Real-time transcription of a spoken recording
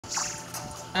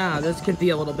Ah, this could be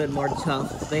a little bit more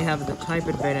tough. They have the type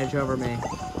advantage over me.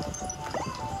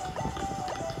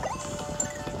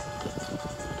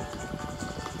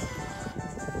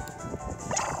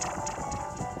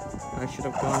 I should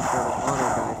have gone for the water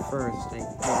guy first. I made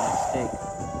a mistake.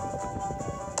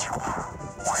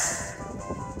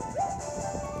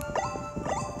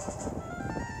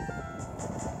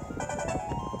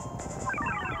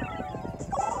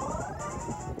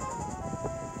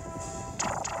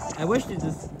 I wish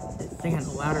this thing had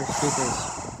louder speakers.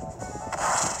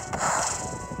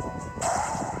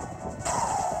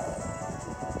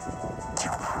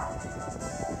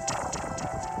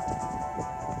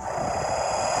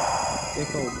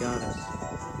 Dick old goddess.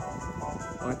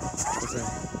 What? What's that?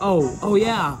 Oh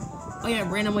yeah! Oh yeah, it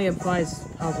randomly applies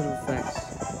positive effects.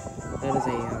 That is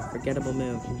a forgettable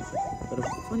move. But a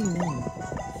funny name.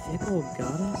 Dick old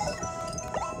goddess?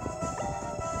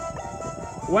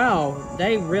 Wow,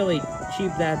 they really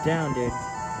cheaped that down, dude.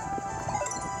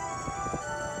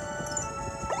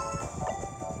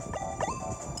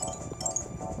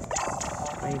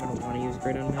 I even want to use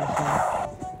Great Unmasked.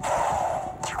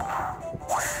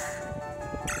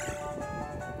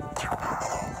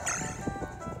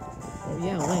 Oh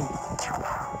yeah, Link.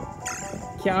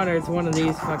 Counters one of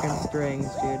these fucking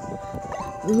strings, dude.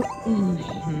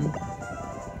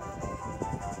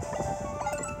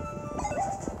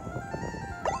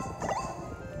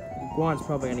 Guan's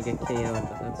probably gonna get KO'd,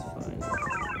 but that's fine.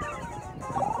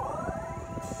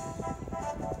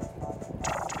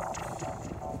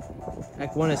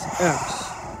 Act 1 is X.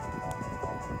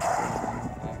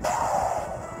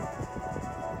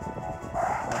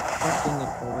 Fucking the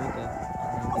Korika.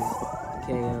 And he's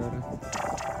KO'd.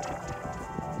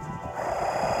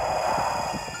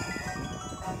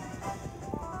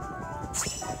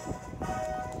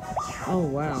 Oh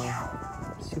wow.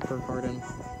 Super hardened.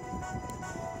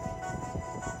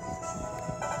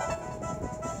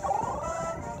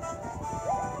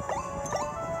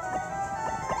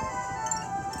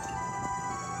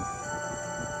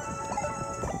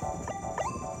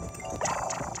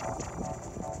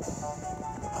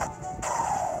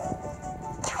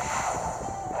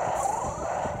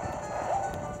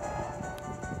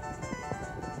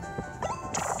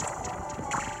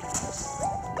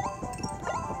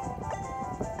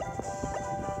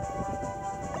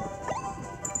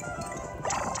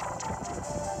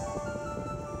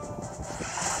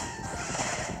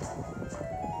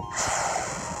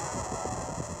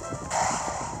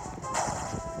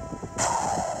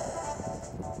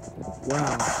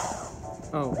 Wow.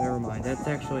 Oh, never mind. That's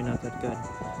actually not that good.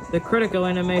 The critical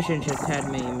animation just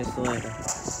had me misled.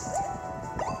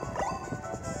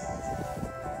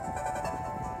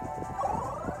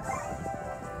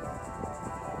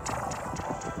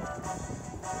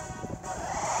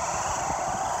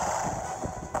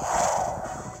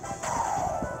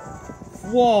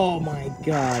 Whoa, my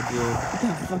god, dude. I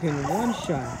got fucking one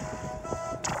shot.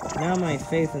 Now my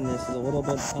faith in this is a little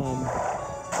bit, lower.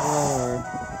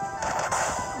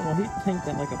 Oh, he tanked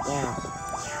that like a boss.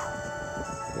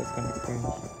 That's gonna cringe.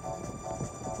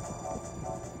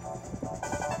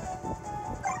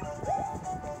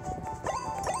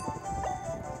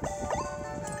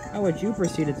 How would you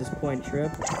proceed at this point,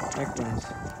 Trip? Excellent.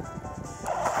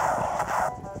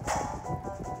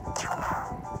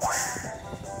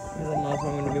 I don't know if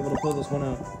I'm gonna be able to pull this one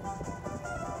out.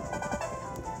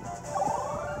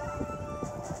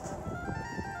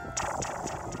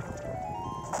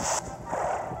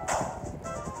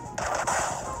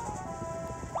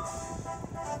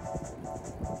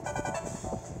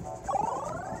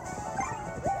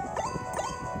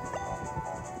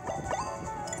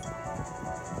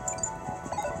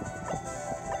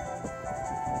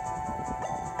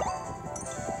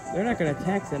 They're not gonna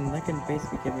attack them, that can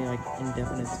basically give me like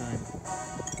indefinite time.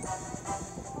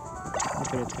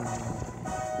 Infinite time.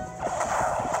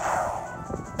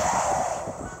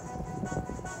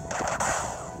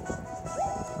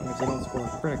 As long as they don't score a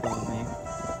critical on me.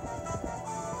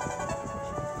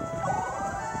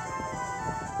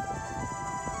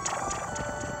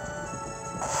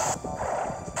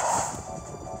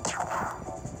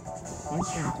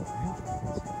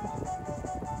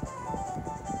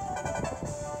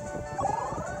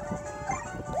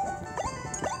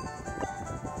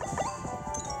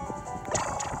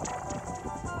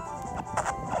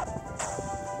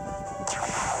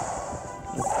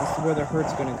 This is where the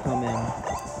hurt's gonna come in.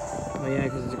 Oh yeah,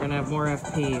 because it's gonna have more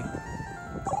FP.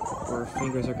 Or our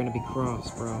fingers are gonna be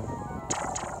crossed, bro.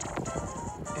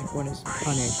 Everyone is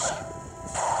punished.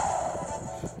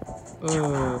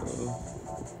 Oh.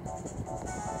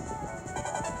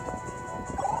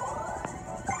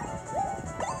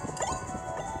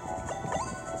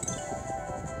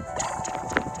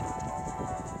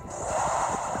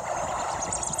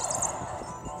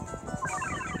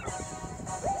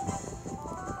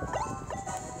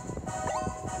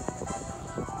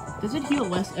 Does it heal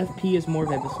less FP as more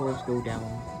Venusaurs go down?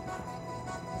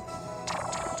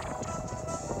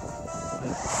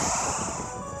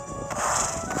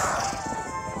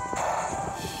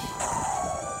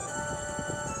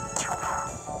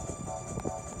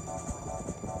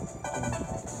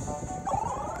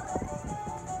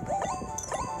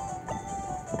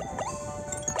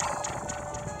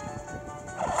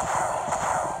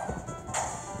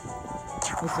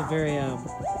 It's a very,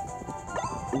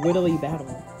 whittly battle.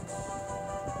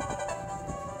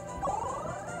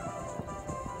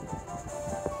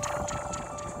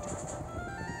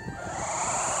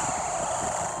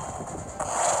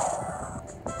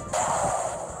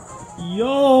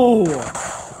 Yo!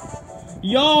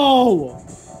 Yo!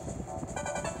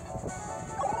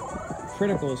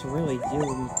 Criticals really do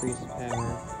increase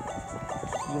power.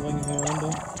 Healing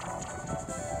hand.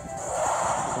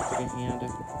 Take a hand.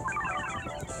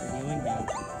 Healing hand.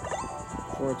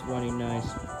 420, nice.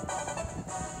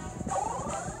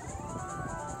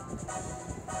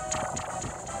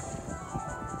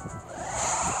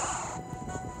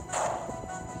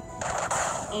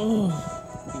 Oh,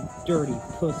 you dirty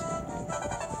pussy. You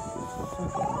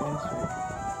fucking bastard.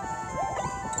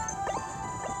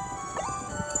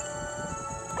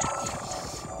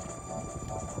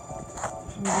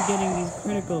 How are we getting these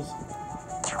criticals?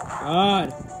 God.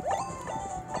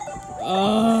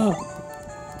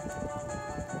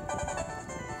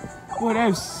 What, I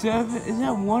have 7? Is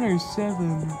that 1 or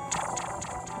 7?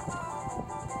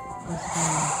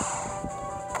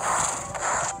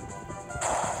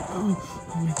 Oh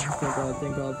my god, thank god,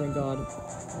 thank god, thank god.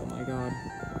 Oh my god.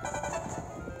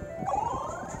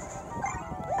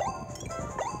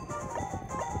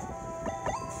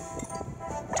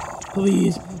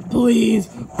 Please, please,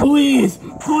 please,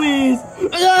 please!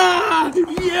 Ah!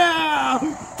 Yeah!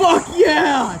 Fuck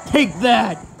yeah! Take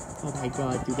that! Oh my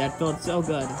god, dude, that felt so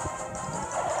good.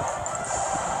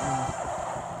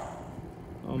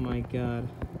 Oh my god.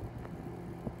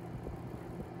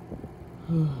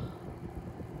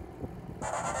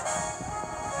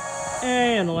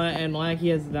 And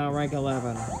Lagia is now rank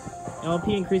 11.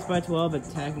 LP increased by 12,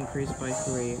 attack increased by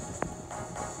 3.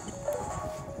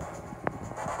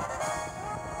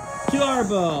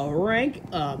 Turbo, rank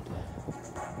up.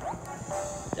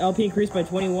 LP increased by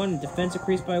 21, defense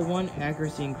increased by 1,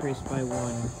 accuracy increased by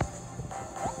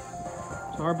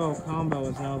 1. Turbo combo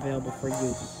is now available for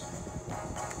use.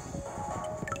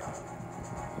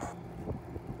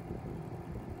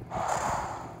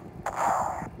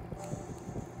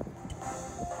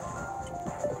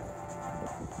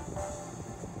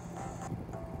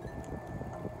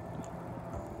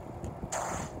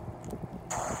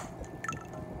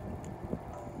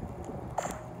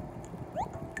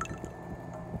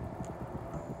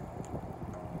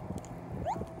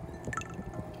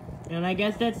 And I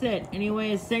guess that's it.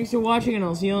 Anyways, thanks for watching, and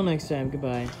I'll see you all next time.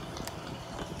 Goodbye.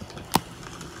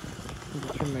 I'll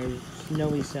turn my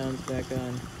snowy sounds back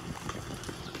on.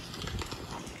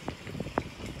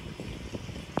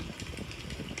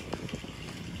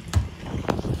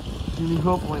 And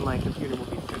hopefully my computer will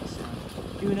be fixed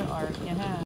soon. Tuna art, yeah.